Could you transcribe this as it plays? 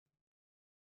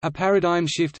A paradigm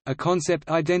shift, a concept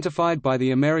identified by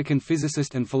the American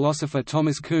physicist and philosopher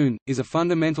Thomas Kuhn, is a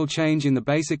fundamental change in the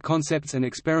basic concepts and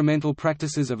experimental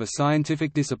practices of a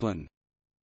scientific discipline.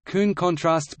 Kuhn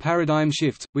contrasts paradigm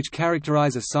shifts, which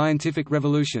characterize a scientific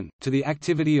revolution, to the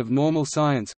activity of normal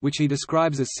science, which he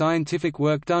describes as scientific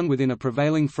work done within a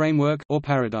prevailing framework or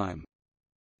paradigm.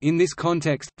 In this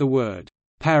context, the word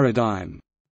paradigm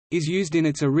is used in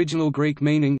its original Greek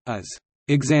meaning, as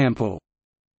example.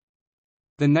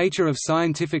 The nature of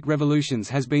scientific revolutions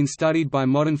has been studied by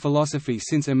modern philosophy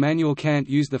since Immanuel Kant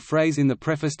used the phrase in the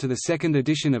preface to the second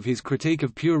edition of his Critique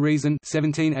of Pure Reason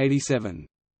 1787.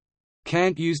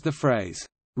 Kant used the phrase,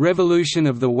 "revolution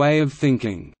of the way of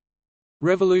thinking,"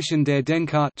 Revolution der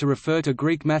Denkart, to refer to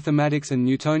Greek mathematics and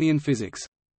Newtonian physics.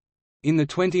 In the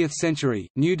 20th century,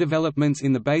 new developments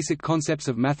in the basic concepts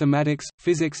of mathematics,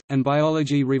 physics, and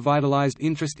biology revitalized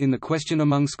interest in the question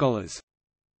among scholars.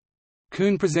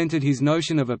 Kuhn presented his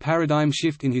notion of a paradigm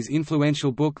shift in his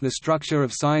influential book The Structure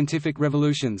of Scientific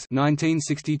Revolutions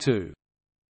 1962.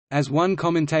 As one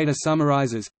commentator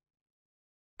summarizes,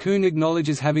 Kuhn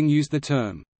acknowledges having used the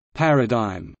term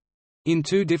 «paradigm» in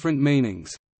two different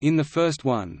meanings. In the first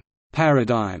one,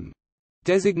 «paradigm»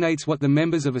 designates what the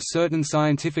members of a certain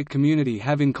scientific community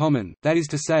have in common, that is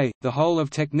to say, the whole of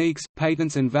techniques,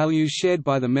 patents and values shared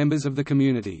by the members of the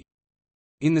community.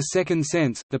 In the second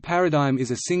sense, the paradigm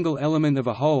is a single element of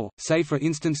a whole, say for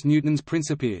instance Newton's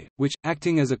Principia, which,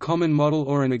 acting as a common model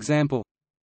or an example,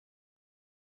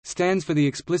 stands for the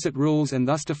explicit rules and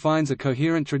thus defines a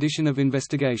coherent tradition of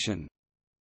investigation.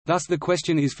 Thus the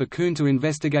question is for Kuhn to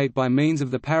investigate by means of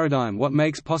the paradigm what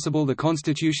makes possible the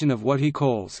constitution of what he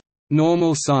calls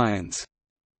normal science.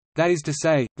 That is to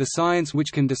say, the science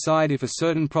which can decide if a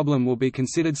certain problem will be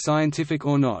considered scientific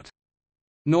or not.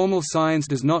 Normal science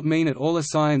does not mean at all a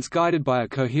science guided by a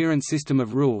coherent system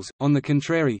of rules. On the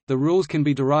contrary, the rules can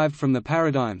be derived from the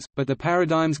paradigms, but the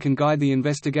paradigms can guide the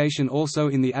investigation also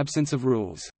in the absence of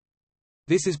rules.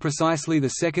 This is precisely the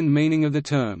second meaning of the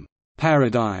term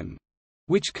paradigm,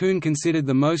 which Kuhn considered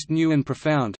the most new and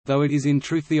profound, though it is in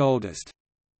truth the oldest.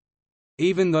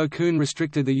 Even though Kuhn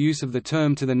restricted the use of the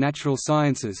term to the natural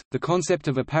sciences, the concept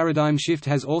of a paradigm shift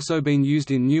has also been used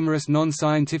in numerous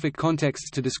non-scientific contexts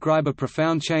to describe a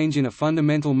profound change in a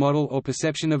fundamental model or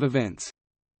perception of events.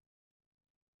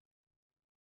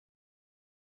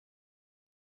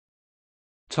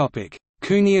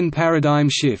 Kuhnian paradigm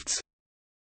shifts.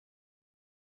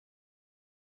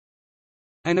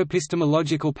 An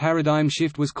epistemological paradigm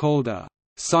shift was called a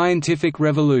scientific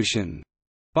revolution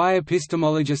by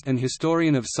epistemologist and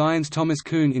historian of science Thomas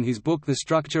Kuhn in his book The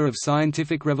Structure of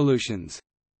Scientific Revolutions.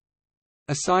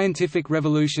 A scientific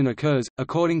revolution occurs,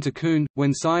 according to Kuhn,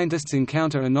 when scientists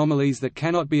encounter anomalies that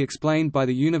cannot be explained by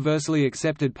the universally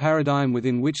accepted paradigm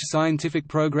within which scientific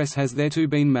progress has thereto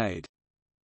been made.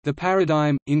 The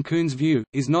paradigm, in Kuhn's view,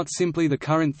 is not simply the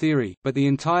current theory, but the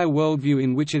entire worldview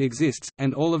in which it exists,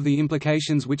 and all of the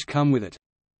implications which come with it.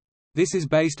 This is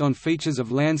based on features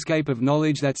of landscape of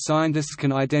knowledge that scientists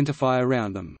can identify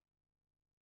around them.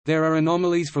 There are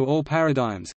anomalies for all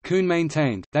paradigms, Kuhn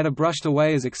maintained, that are brushed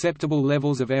away as acceptable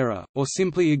levels of error, or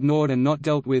simply ignored and not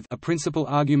dealt with, a principal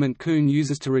argument Kuhn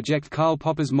uses to reject Karl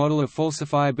Popper's model of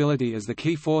falsifiability as the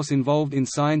key force involved in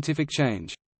scientific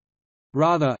change.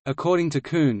 Rather, according to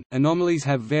Kuhn, anomalies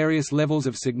have various levels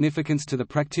of significance to the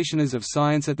practitioners of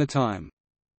science at the time.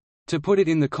 To put it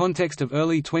in the context of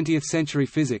early 20th century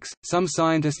physics, some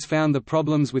scientists found the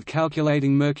problems with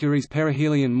calculating Mercury's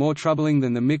perihelion more troubling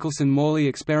than the Michelson–Morley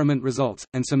experiment results,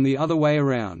 and some the other way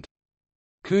around.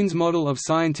 Kuhn's model of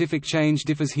scientific change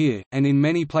differs here, and in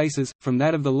many places, from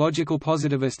that of the logical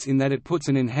positivists in that it puts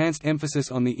an enhanced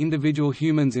emphasis on the individual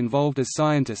humans involved as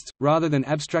scientists, rather than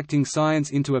abstracting science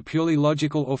into a purely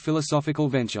logical or philosophical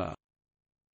venture.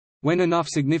 When enough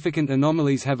significant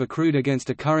anomalies have accrued against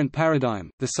a current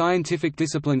paradigm, the scientific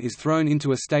discipline is thrown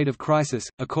into a state of crisis,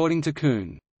 according to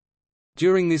Kuhn.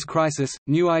 During this crisis,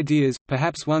 new ideas,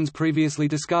 perhaps ones previously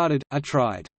discarded, are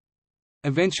tried.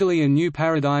 Eventually a new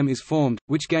paradigm is formed,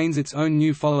 which gains its own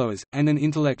new followers, and an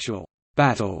intellectual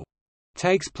battle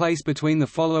takes place between the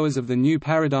followers of the new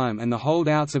paradigm and the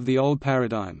holdouts of the old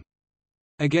paradigm.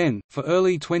 Again, for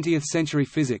early 20th century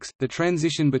physics, the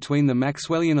transition between the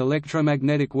Maxwellian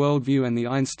electromagnetic worldview and the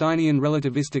Einsteinian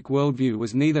relativistic worldview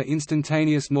was neither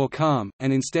instantaneous nor calm,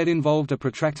 and instead involved a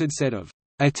protracted set of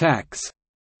attacks,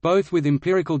 both with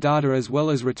empirical data as well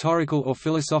as rhetorical or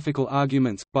philosophical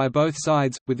arguments, by both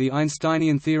sides, with the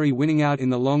Einsteinian theory winning out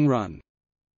in the long run.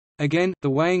 Again, the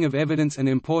weighing of evidence and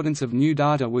importance of new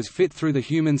data was fit through the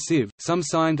human sieve. Some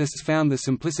scientists found the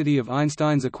simplicity of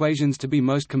Einstein's equations to be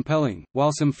most compelling,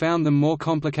 while some found them more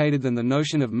complicated than the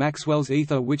notion of Maxwell's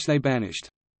ether, which they banished.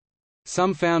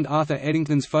 Some found Arthur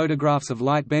Eddington's photographs of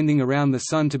light bending around the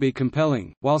Sun to be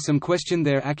compelling, while some questioned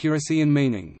their accuracy and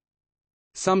meaning.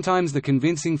 Sometimes the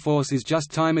convincing force is just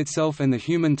time itself and the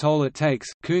human toll it takes,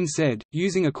 Kuhn said,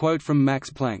 using a quote from Max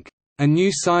Planck. A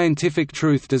new scientific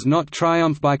truth does not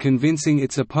triumph by convincing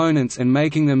its opponents and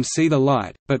making them see the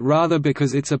light, but rather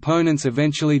because its opponents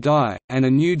eventually die, and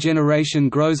a new generation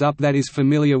grows up that is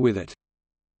familiar with it.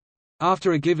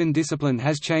 After a given discipline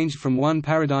has changed from one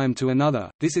paradigm to another,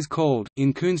 this is called,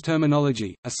 in Kuhn's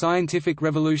terminology, a scientific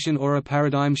revolution or a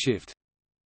paradigm shift.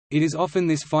 It is often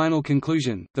this final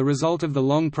conclusion, the result of the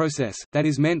long process, that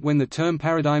is meant when the term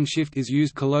paradigm shift is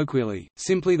used colloquially,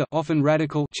 simply the often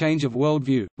radical change of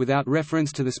worldview, without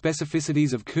reference to the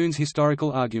specificities of Kuhn's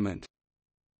historical argument.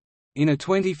 In a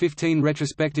 2015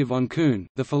 retrospective on Kuhn,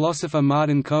 the philosopher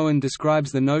Martin Cohen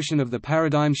describes the notion of the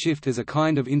paradigm shift as a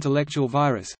kind of intellectual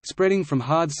virus, spreading from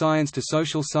hard science to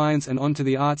social science and onto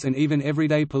the arts and even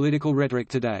everyday political rhetoric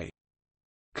today.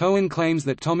 Cohen claims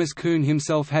that Thomas Kuhn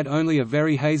himself had only a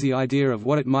very hazy idea of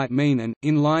what it might mean and,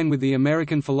 in line with the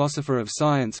American philosopher of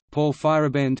science, Paul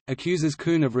Feyerabend, accuses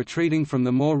Kuhn of retreating from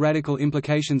the more radical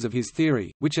implications of his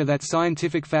theory, which are that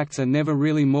scientific facts are never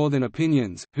really more than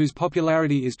opinions, whose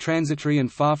popularity is transitory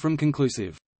and far from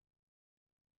conclusive.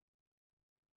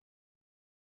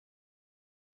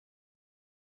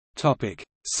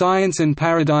 Science and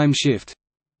paradigm shift.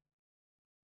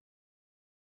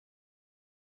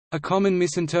 A common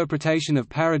misinterpretation of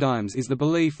paradigms is the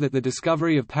belief that the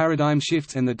discovery of paradigm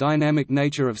shifts and the dynamic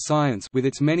nature of science with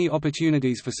its many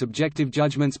opportunities for subjective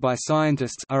judgments by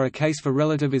scientists are a case for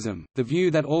relativism, the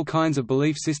view that all kinds of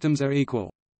belief systems are equal.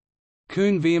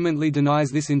 Kuhn vehemently denies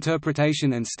this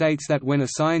interpretation and states that when a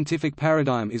scientific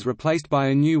paradigm is replaced by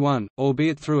a new one,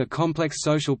 albeit through a complex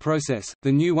social process,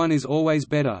 the new one is always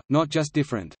better, not just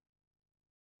different.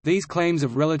 These claims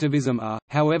of relativism are,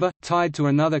 however, tied to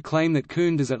another claim that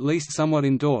Kuhn does at least somewhat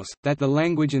endorse, that the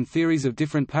language and theories of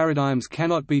different paradigms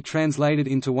cannot be translated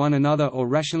into one another or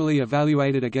rationally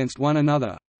evaluated against one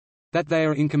another—that they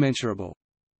are incommensurable.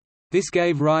 This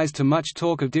gave rise to much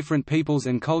talk of different peoples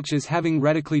and cultures having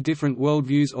radically different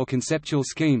worldviews or conceptual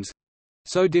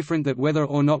schemes—so different that whether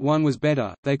or not one was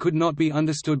better, they could not be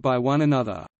understood by one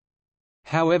another.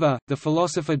 However, the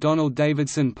philosopher Donald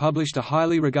Davidson published a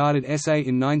highly regarded essay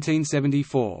in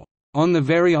 1974, "On the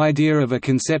Very Idea of a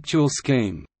Conceptual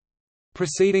Scheme",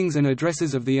 Proceedings and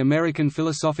Addresses of the American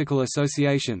Philosophical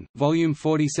Association, Volume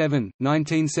 47,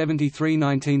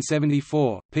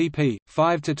 1973–1974, pp.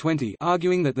 5–20,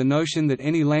 arguing that the notion that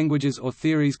any languages or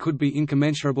theories could be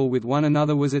incommensurable with one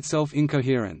another was itself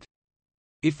incoherent.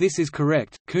 If this is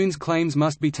correct, Kuhn's claims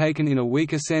must be taken in a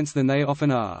weaker sense than they often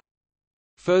are.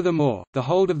 Furthermore, the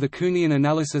hold of the Kuhnian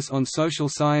analysis on social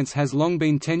science has long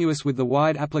been tenuous with the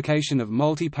wide application of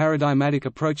multi-paradigmatic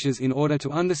approaches in order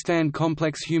to understand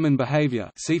complex human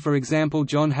behavior. See for example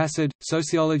John Hassard,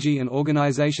 Sociology and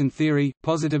Organization Theory,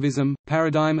 Positivism,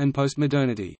 Paradigm and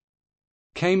Postmodernity.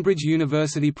 Cambridge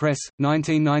University Press,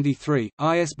 1993,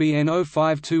 ISBN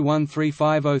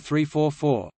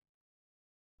 0521350344.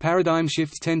 Paradigm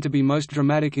shifts tend to be most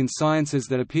dramatic in sciences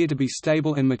that appear to be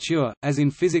stable and mature, as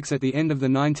in physics at the end of the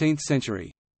 19th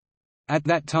century. At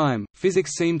that time,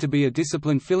 physics seemed to be a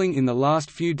discipline filling in the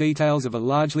last few details of a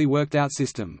largely worked-out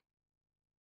system.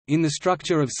 In The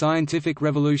Structure of Scientific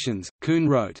Revolutions, Kuhn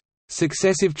wrote,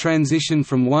 "Successive transition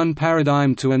from one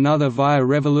paradigm to another via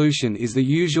revolution is the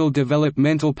usual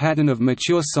developmental pattern of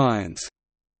mature science."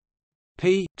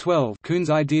 p. 12. Kuhn's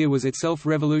idea was itself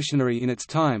revolutionary in its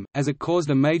time, as it caused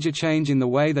a major change in the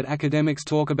way that academics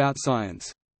talk about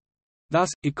science. Thus,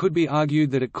 it could be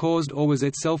argued that it caused or was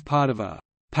itself part of a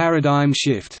paradigm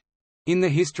shift in the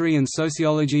history and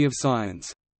sociology of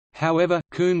science. However,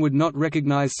 Kuhn would not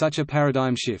recognize such a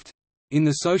paradigm shift. In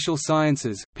the social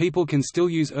sciences, people can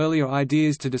still use earlier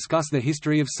ideas to discuss the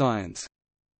history of science.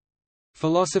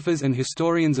 Philosophers and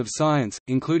historians of science,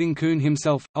 including Kuhn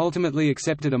himself, ultimately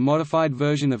accepted a modified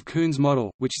version of Kuhn's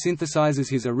model, which synthesizes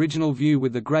his original view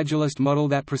with the gradualist model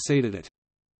that preceded it.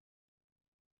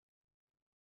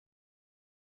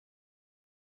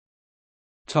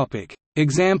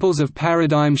 Examples of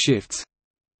paradigm shifts.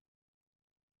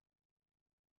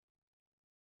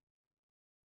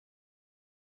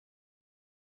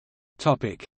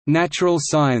 Natural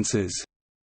sciences.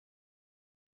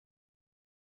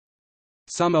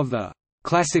 Some of the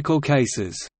classical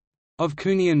cases of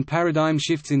Kuhnian paradigm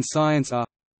shifts in science are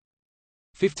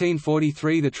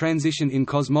 1543 – The transition in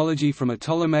cosmology from a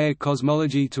Ptolemaic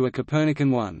cosmology to a Copernican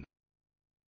one.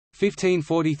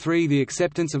 1543 – The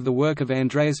acceptance of the work of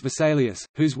Andreas Vesalius,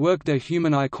 whose work De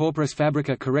Humani Corporis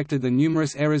Fabrica corrected the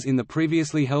numerous errors in the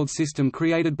previously held system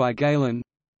created by Galen.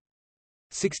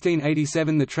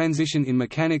 1687 – The transition in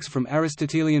mechanics from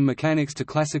Aristotelian mechanics to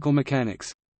classical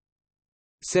mechanics.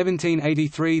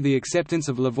 1783 – The acceptance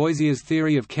of Lavoisier's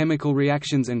theory of chemical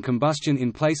reactions and combustion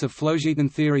in place of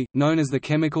Flogetan theory, known as the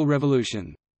chemical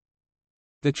revolution.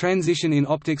 The transition in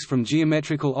optics from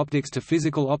geometrical optics to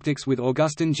physical optics with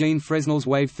Augustin Jean Fresnel's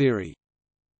wave theory.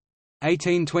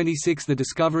 1826 – The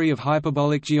discovery of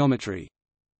hyperbolic geometry.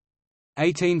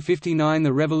 1859 –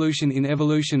 The revolution in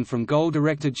evolution from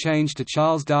goal-directed change to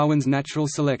Charles Darwin's natural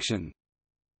selection.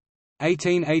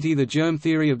 1880 – The germ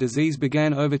theory of disease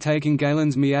began overtaking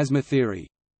Galen's miasma theory.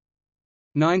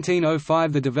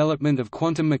 1905 – The development of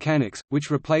quantum mechanics,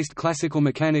 which replaced classical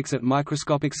mechanics at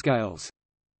microscopic scales.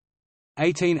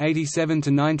 1887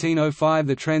 to 1905 –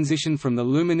 The transition from the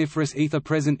luminiferous ether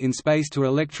present in space to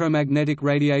electromagnetic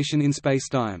radiation in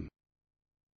spacetime.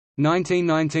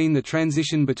 1919 – The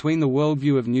transition between the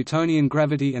worldview of Newtonian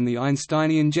gravity and the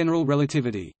Einsteinian general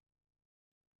relativity.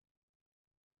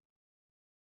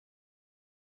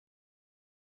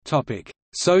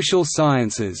 Social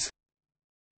sciences.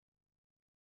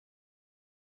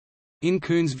 In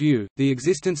Kuhn's view, the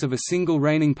existence of a single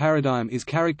reigning paradigm is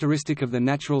characteristic of the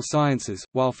natural sciences,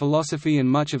 while philosophy and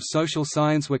much of social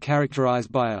science were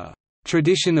characterized by a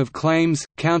tradition of claims,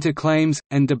 counterclaims,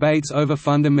 and debates over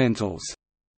fundamentals.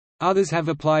 Others have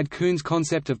applied Kuhn's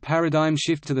concept of paradigm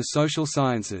shift to the social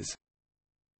sciences.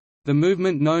 The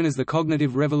movement known as the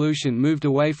cognitive revolution moved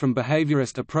away from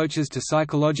behaviorist approaches to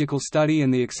psychological study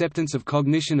and the acceptance of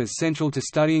cognition as central to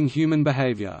studying human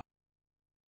behavior.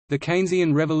 The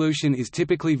Keynesian revolution is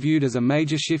typically viewed as a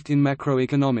major shift in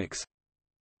macroeconomics.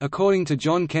 According to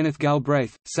John Kenneth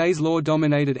Galbraith, Say's law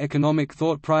dominated economic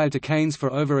thought prior to Keynes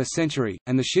for over a century,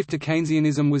 and the shift to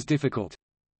Keynesianism was difficult.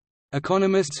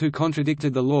 Economists who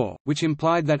contradicted the law, which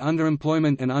implied that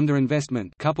underemployment and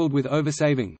underinvestment coupled with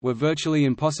oversaving were virtually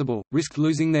impossible, risked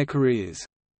losing their careers.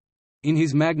 In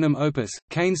his magnum opus,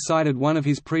 Keynes cited one of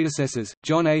his predecessors,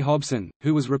 John A. Hobson,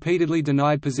 who was repeatedly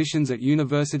denied positions at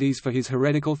universities for his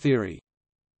heretical theory.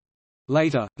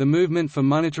 Later, the movement for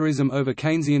monetarism over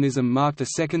Keynesianism marked a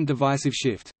second divisive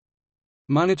shift.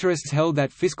 Monetarists held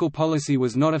that fiscal policy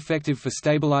was not effective for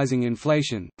stabilizing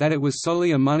inflation, that it was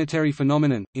solely a monetary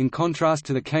phenomenon, in contrast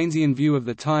to the Keynesian view of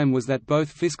the time was that both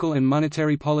fiscal and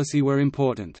monetary policy were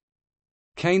important.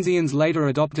 Keynesians later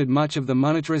adopted much of the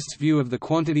monetarists' view of the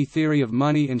quantity theory of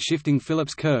money and shifting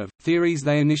Phillips curve, theories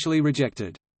they initially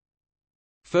rejected.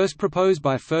 First proposed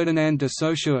by Ferdinand de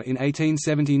Saussure in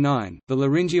 1879, the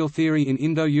laryngeal theory in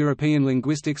Indo-European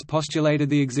linguistics postulated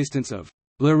the existence of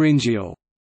laryngeal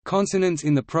consonants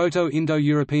in the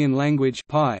Proto-Indo-European language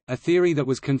Pi, a theory that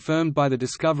was confirmed by the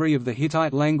discovery of the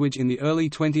Hittite language in the early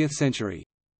 20th century.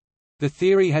 The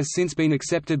theory has since been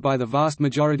accepted by the vast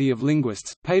majority of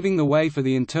linguists, paving the way for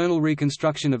the internal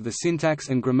reconstruction of the syntax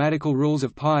and grammatical rules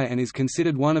of Pi, and is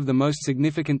considered one of the most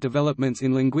significant developments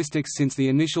in linguistics since the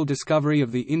initial discovery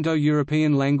of the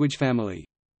Indo-European language family.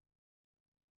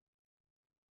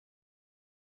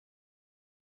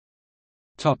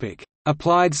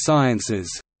 Applied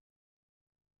sciences.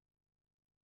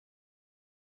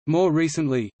 More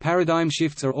recently, paradigm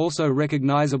shifts are also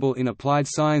recognizable in applied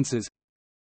sciences.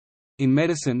 In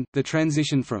medicine, the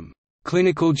transition from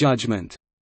clinical judgment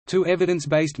to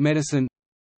evidence-based medicine.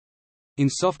 In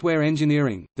software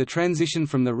engineering, the transition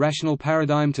from the rational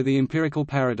paradigm to the empirical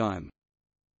paradigm.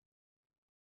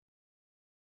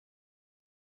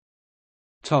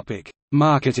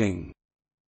 Marketing.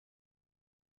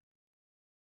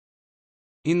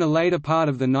 In the later part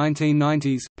of the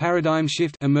 1990s, paradigm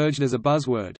shift emerged as a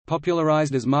buzzword,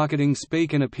 popularized as marketing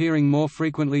speak and appearing more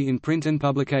frequently in print and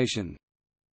publication.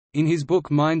 In his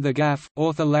book Mind the Gaffe,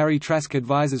 author Larry Trask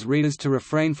advises readers to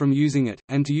refrain from using it,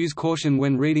 and to use caution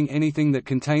when reading anything that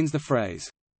contains the phrase.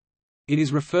 It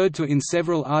is referred to in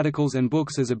several articles and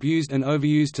books as abused and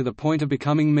overused to the point of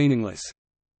becoming meaningless.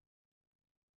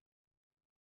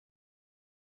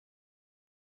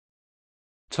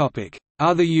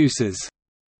 Other uses.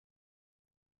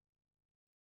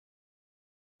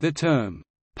 The term,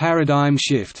 "paradigm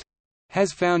shift",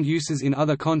 has found uses in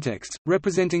other contexts,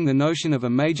 representing the notion of a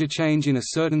major change in a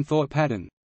certain thought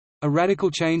pattern—a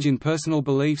radical change in personal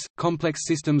beliefs, complex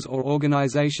systems or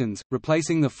organizations,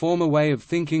 replacing the former way of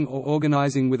thinking or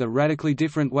organizing with a radically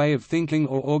different way of thinking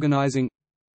or organizing.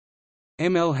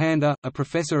 M. L. Hander, a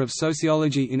professor of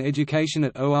sociology in education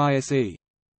at OISE.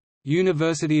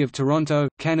 University of Toronto,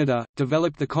 Canada,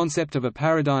 developed the concept of a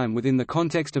paradigm within the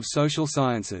context of social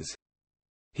sciences.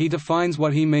 He defines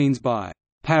what he means by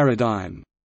paradigm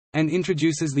and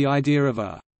introduces the idea of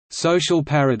a social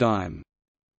paradigm.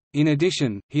 In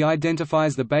addition, he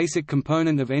identifies the basic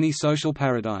component of any social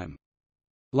paradigm.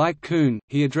 Like Kuhn,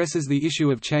 he addresses the issue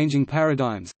of changing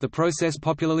paradigms, the process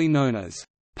popularly known as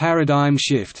paradigm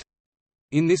shift.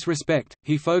 In this respect,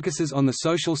 he focuses on the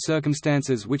social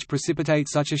circumstances which precipitate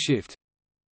such a shift.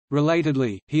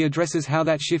 Relatedly, he addresses how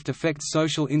that shift affects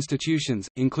social institutions,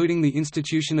 including the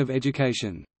institution of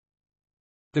education.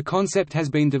 The concept has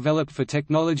been developed for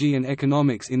technology and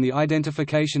economics in the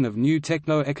identification of new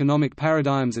techno-economic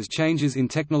paradigms as changes in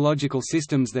technological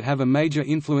systems that have a major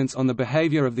influence on the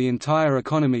behavior of the entire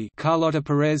economy. Carlotta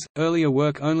Perez, earlier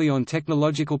work only on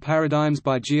technological paradigms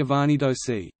by Giovanni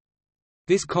Dossi.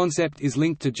 This concept is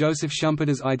linked to Joseph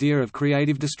Schumpeter's idea of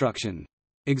creative destruction.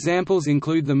 Examples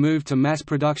include the move to mass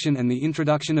production and the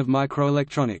introduction of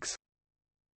microelectronics.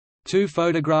 Two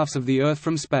photographs of the Earth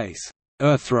from space,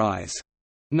 Earthrise,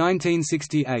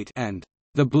 1968, and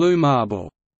The Blue Marble,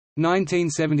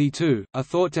 1972, are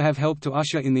thought to have helped to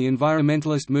usher in the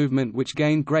environmentalist movement which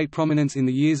gained great prominence in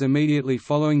the years immediately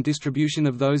following distribution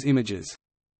of those images.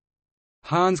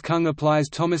 Hans Kung applies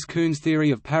Thomas Kuhn's theory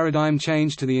of paradigm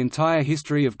change to the entire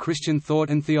history of Christian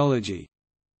thought and theology.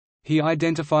 He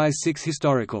identifies 6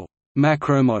 historical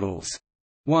macromodels.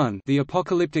 1. The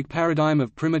apocalyptic paradigm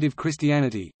of primitive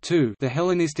Christianity, 2. The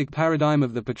Hellenistic paradigm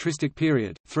of the patristic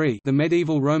period, 3. The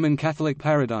medieval Roman Catholic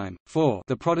paradigm, 4.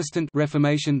 The Protestant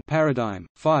Reformation paradigm,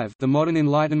 5. The modern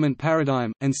Enlightenment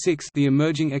paradigm, and 6. The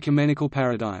emerging ecumenical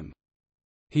paradigm.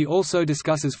 He also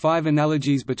discusses 5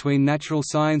 analogies between natural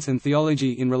science and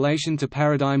theology in relation to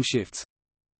paradigm shifts.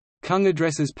 Kung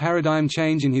addresses paradigm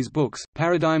change in his books,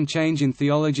 Paradigm Change in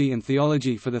Theology and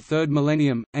Theology for the Third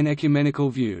Millennium, an Ecumenical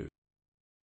View.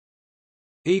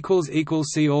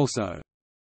 See also